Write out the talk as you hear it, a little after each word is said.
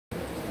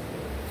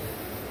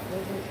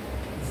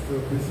to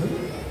prison.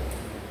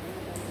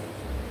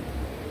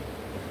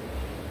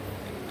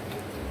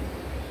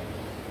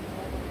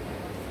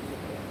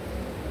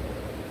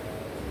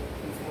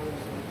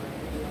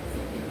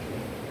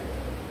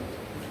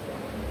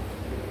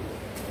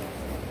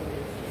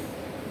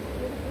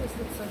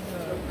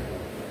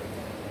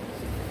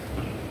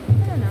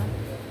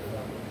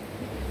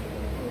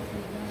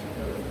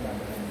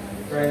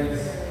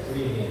 Friends, good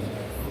evening.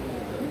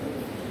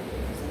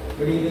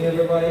 Good evening,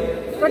 everybody.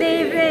 Good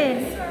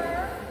evening.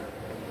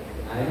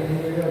 I didn't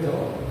hear you at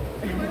all.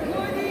 Good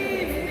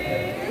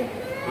evening.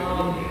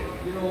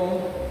 You know,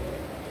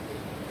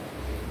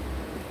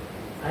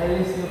 I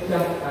listened to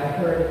clap, I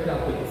heard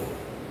clapping.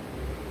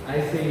 I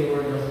say you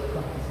were just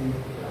practicing to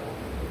clap.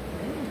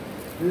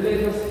 Let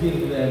us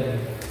give them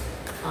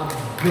a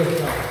better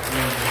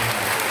round.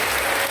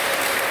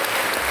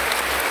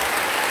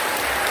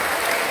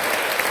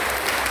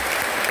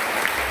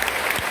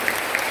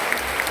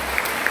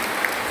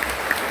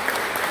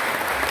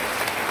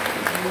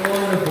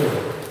 Wonderful.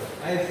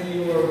 I see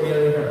you were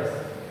well rehearsed.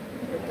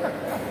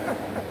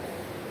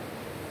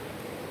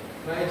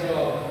 My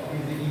job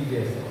is the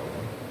easiest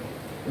one,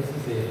 just to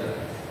say that.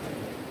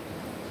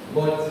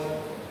 But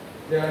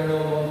there are no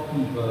more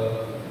people,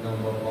 no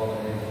more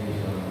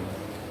organizations,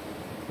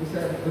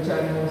 which I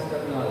most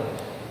acknowledge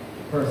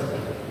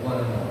personally, one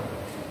and all.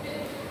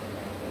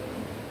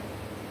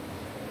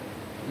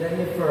 Let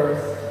me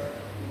first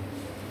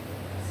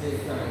say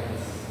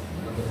thanks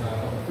on behalf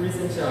of Cruz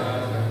in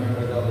charge and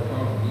members of the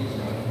congregation.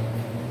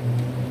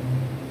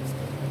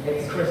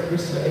 Express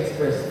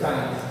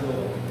thanks to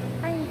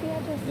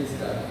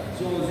Mr.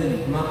 Joseph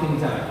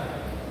McIntyre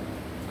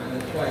and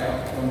the choir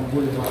from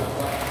Boulevard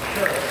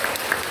Church.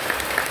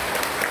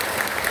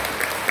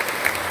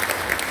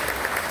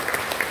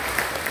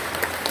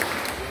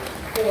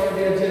 For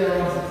their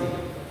generosity.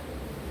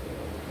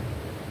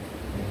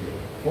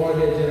 For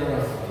their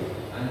generosity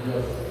and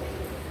just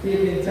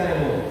taking time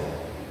out,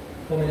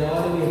 coming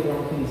all the way from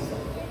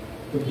Kingston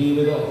to be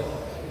with us.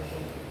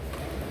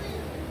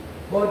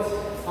 But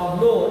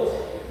of note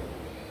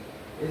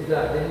is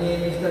that the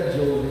name is Mr.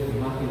 Joseph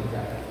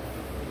McIntyre.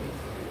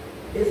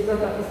 It's not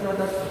a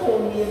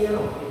town name, you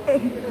know.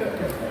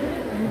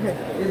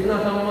 It's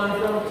not a man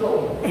from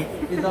town.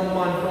 It's a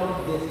man from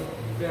this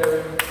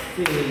very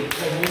same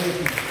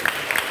community.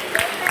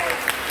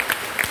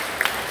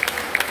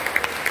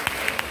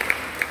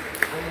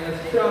 And he has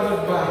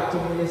traveled back to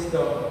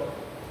minister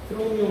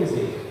through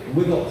music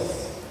with us.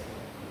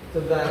 So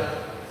that,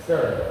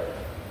 sir,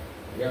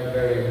 we are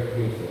very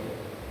grateful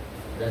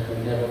that we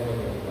never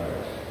forget the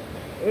parish.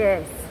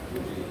 Yes.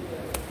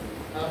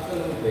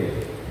 Absolutely.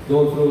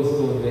 Don't throw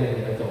stones behind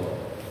it at all.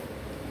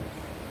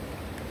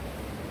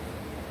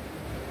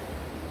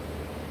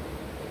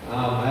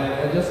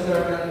 I just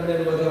learned that the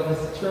members of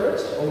his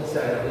church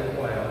outside of the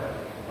choir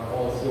are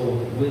also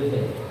with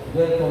him.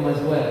 Welcome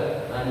as well,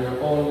 and you're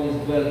always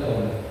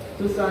welcome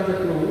to Santa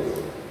Cruz.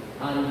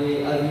 And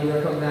as you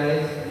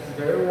recognize, it's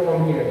very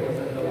warm here because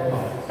of the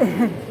house.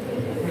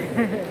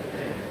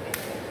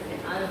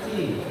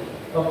 Auntie,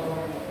 oh,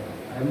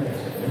 I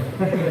mentioned.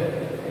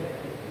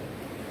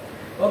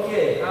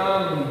 Okay,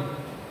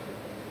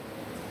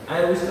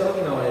 I was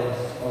talking now as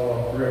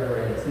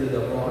Reverend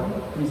Silda Vaughn,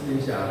 Christian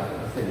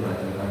Chapel, St.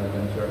 Matthew's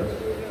Anglican Church.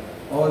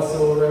 Also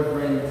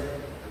Reverend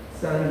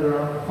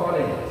Sandra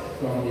Collins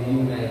from the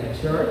United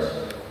Church.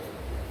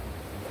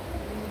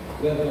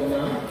 Welcome,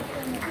 ma'am.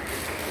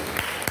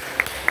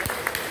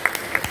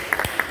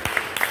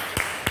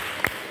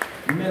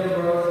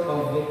 Members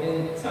of the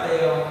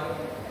entire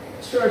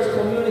church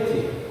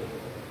community,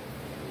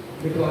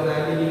 because I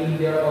believe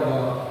there are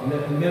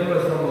other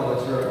members from other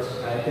church.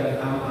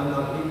 I'm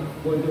not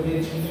going to be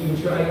even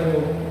trying to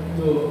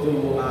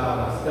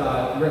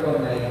start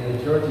recognizing the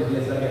churches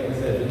unless I get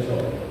myself in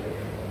trouble.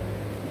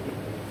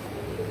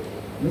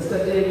 Mr.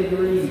 David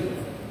Reed,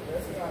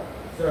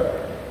 sir,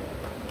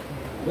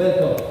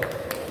 welcome.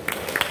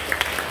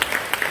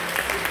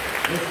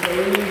 Mr.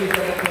 Reed is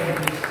an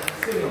accomplished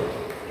singer.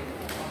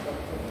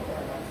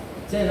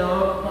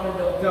 Tenor,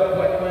 conductor,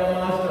 choir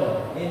master.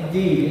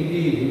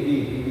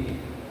 Indeed.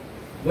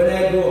 When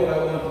I grow up, I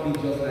want to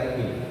be just like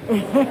him.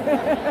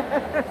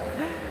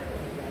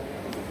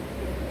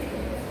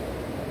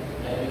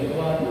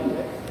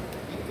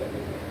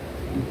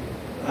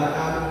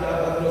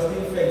 I've just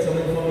been fed some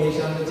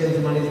information. The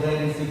gentleman is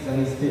 96 and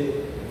he's still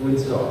going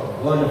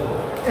strong. Wonderful.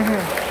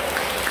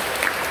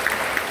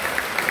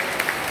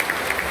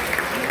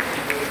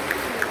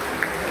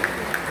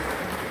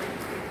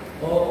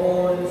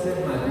 St.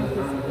 Matthew's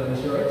Anglican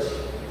Church,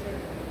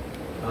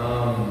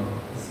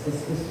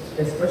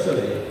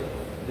 especially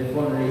the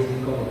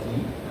fundraising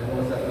committee, I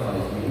must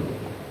acknowledge you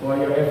for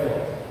your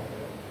effort.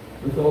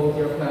 Without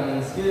your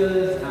planning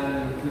skills,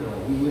 and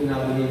we wouldn't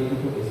have been able to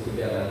put this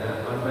together.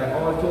 And by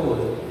all told,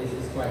 this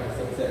is quite a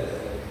success.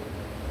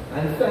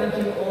 And thank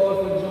you all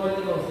for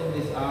joining us in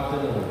this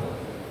afternoon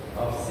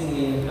of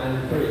singing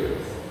and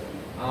praise.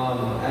 I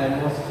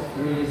must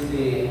really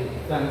say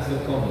thanks for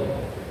coming.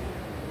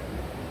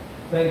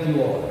 Thank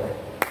you all.